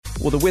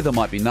Well, the weather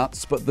might be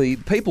nuts, but the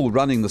people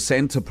running the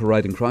Santa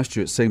Parade in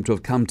Christchurch seem to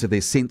have come to their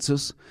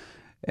senses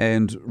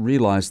and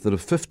realised that a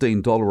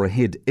 $15 a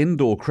head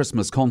indoor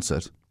Christmas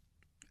concert,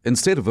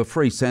 instead of a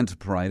free Santa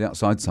Parade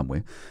outside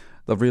somewhere,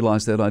 they've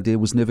realised that idea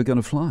was never going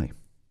to fly.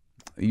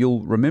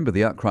 You'll remember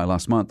the outcry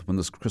last month when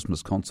this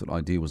Christmas concert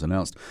idea was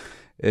announced.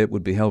 It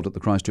would be held at the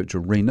Christchurch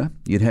Arena.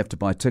 You'd have to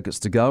buy tickets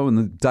to go, and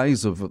the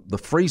days of the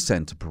free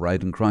Santa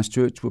Parade in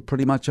Christchurch were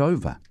pretty much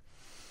over.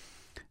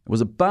 It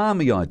was a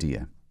balmy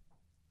idea.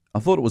 I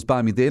thought it was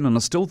balmy then, and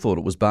I still thought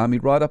it was balmy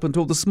right up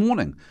until this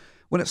morning,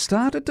 when it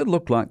started to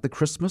look like the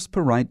Christmas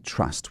Parade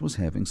Trust was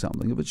having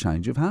something of a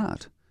change of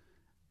heart.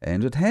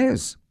 And it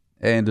has.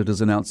 And it is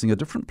announcing a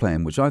different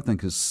plan, which I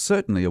think is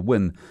certainly a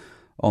win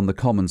on the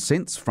common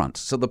sense front.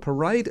 So the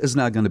parade is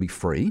now going to be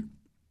free,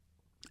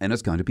 and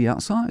it's going to be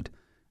outside,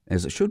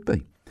 as it should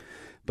be.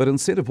 But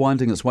instead of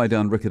winding its way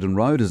down Riccarton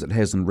Road, as it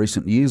has in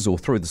recent years, or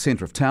through the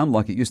centre of town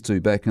like it used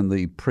to back in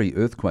the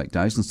pre-earthquake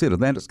days, instead of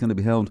that, it's going to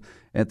be held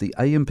at the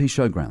AMP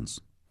Showgrounds.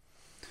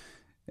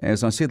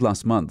 As I said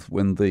last month,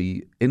 when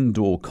the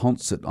indoor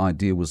concert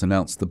idea was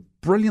announced, the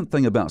brilliant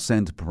thing about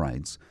Santa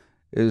Parades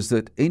is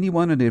that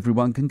anyone and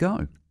everyone can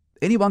go.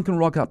 Anyone can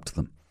rock up to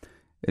them.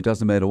 It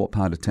doesn't matter what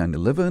part of town you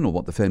live in or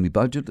what the family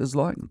budget is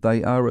like.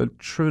 They are a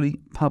truly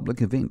public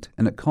event,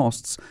 and it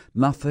costs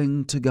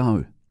nothing to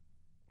go.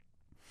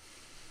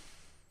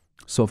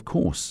 So, of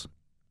course,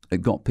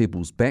 it got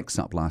people's backs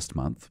up last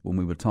month when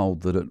we were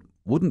told that it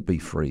wouldn't be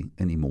free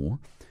anymore,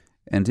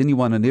 and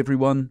anyone and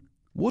everyone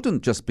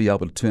wouldn't just be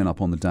able to turn up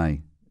on the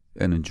day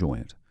and enjoy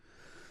it.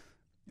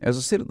 As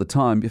I said at the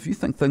time, if you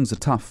think things are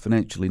tough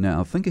financially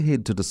now, think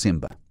ahead to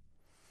December,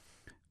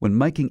 when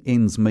making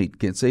ends meet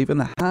gets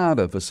even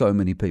harder for so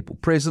many people.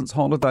 Presents,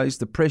 holidays,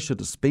 the pressure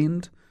to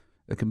spend,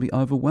 it can be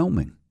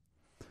overwhelming.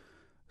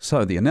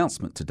 So the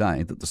announcement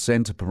today that the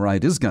Santa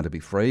Parade is going to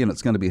be free and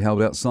it's going to be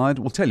held outside,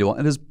 we'll tell you what,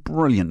 it is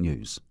brilliant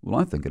news. Well,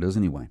 I think it is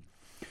anyway.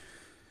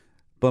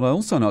 But I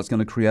also know it's going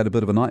to create a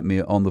bit of a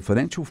nightmare on the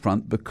financial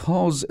front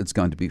because it's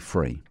going to be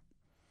free.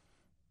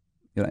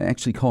 It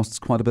actually costs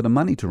quite a bit of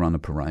money to run a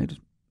parade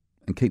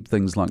and keep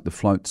things like the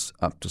floats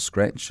up to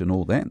scratch and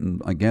all that. And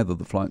I gather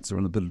the floats are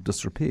in a bit of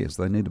disrepair,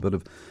 so they need a bit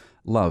of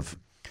love.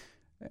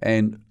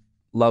 And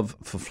love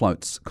for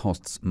floats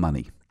costs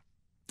money.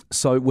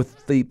 So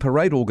with the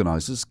parade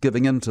organisers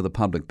giving in to the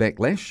public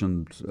backlash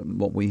and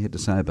what we had to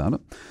say about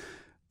it,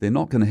 they're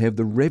not going to have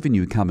the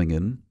revenue coming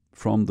in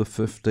from the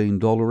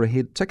 $15 a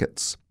head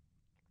tickets.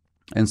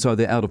 And so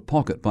they're out of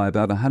pocket by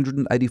about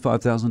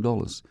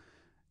 $185,000,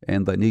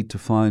 and they need to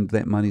find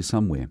that money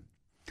somewhere.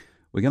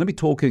 We're going to be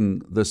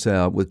talking this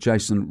hour with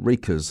Jason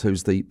Reekers,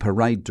 who's the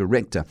parade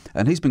director,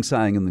 and he's been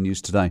saying in the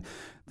news today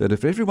that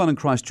if everyone in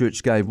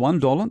Christchurch gave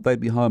 $1, they'd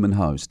be home and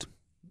hosed,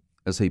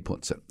 as he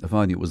puts it, if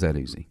only it was that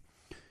easy.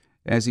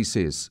 As he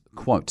says,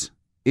 quote,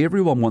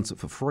 everyone wants it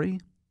for free,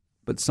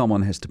 but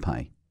someone has to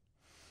pay.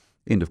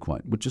 End of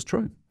quote, which is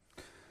true.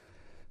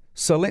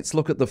 So let's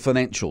look at the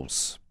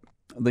financials.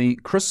 The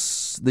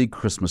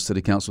Christmas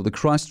City Council, the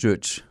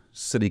Christchurch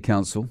City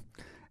Council,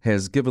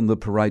 has given the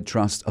Parade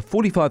Trust a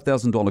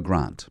 $45,000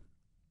 grant,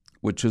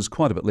 which is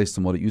quite a bit less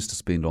than what it used to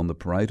spend on the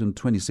parade. In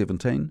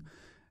 2017,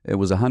 it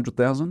was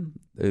 $100,000.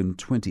 In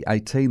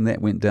 2018, that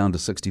went down to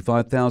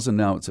 $65,000.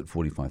 Now it's at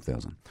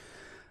 $45,000.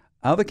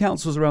 Other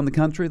councils around the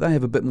country, they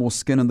have a bit more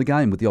skin in the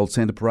game with the old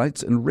Santa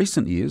Parades. In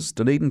recent years,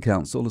 Dunedin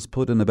Council has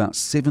put in about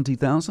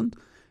 $70,000,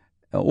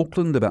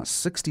 Auckland about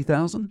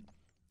 $60,000.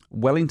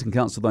 Wellington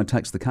Council, though,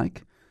 takes the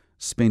cake,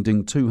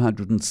 spending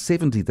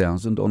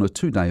 $270,000 on a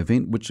two-day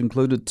event, which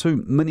included 2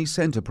 mini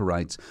Santa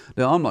Parades.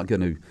 Now, I'm not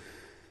going to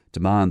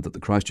demand that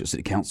the Christchurch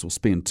City Council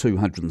spend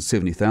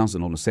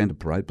 $270,000 on a Santa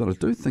Parade, but I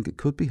do think it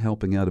could be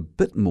helping out a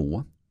bit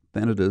more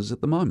than it is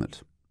at the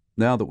moment,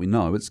 now that we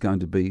know it's going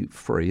to be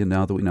free and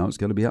now that we know it's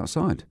going to be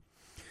outside.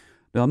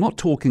 Now, I'm not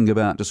talking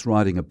about just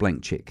writing a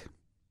blank cheque.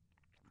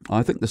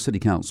 I think the City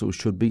Council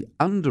should be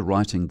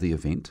underwriting the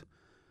event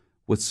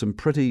with some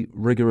pretty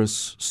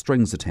rigorous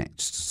strings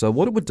attached. So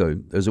what it would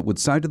do is it would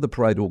say to the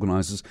parade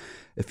organisers,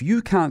 if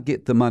you can't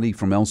get the money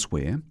from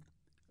elsewhere,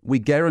 we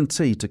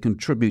guarantee to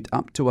contribute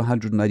up to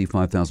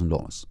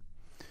 $185,000,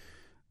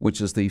 which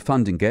is the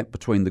funding gap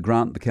between the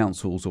grant the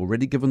council's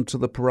already given to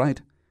the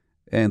parade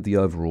and the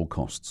overall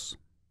costs.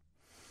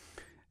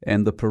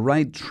 And the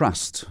Parade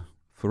Trust,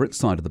 for its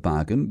side of the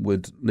bargain,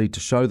 would need to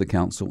show the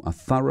council a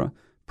thorough,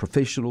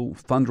 professional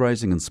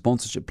fundraising and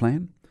sponsorship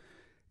plan,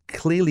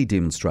 clearly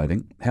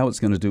demonstrating how it's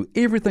going to do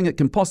everything it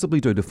can possibly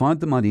do to find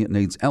the money it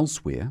needs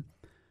elsewhere,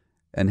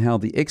 and how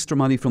the extra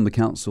money from the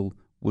council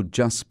would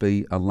just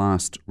be a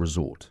last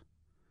resort.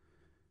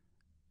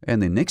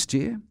 And then next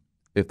year,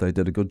 if they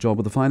did a good job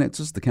with the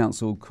finances, the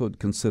council could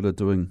consider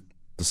doing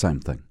the same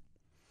thing.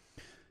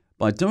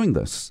 By doing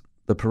this,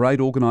 the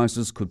parade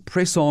organisers could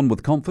press on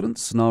with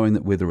confidence, knowing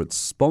that whether it's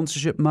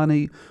sponsorship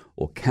money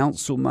or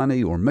council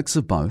money or a mix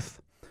of both,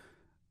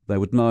 they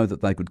would know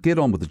that they could get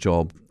on with the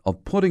job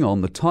of putting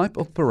on the type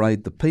of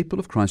parade the people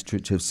of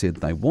Christchurch have said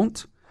they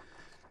want,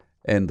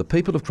 and the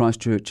people of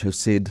Christchurch have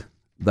said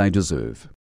they deserve.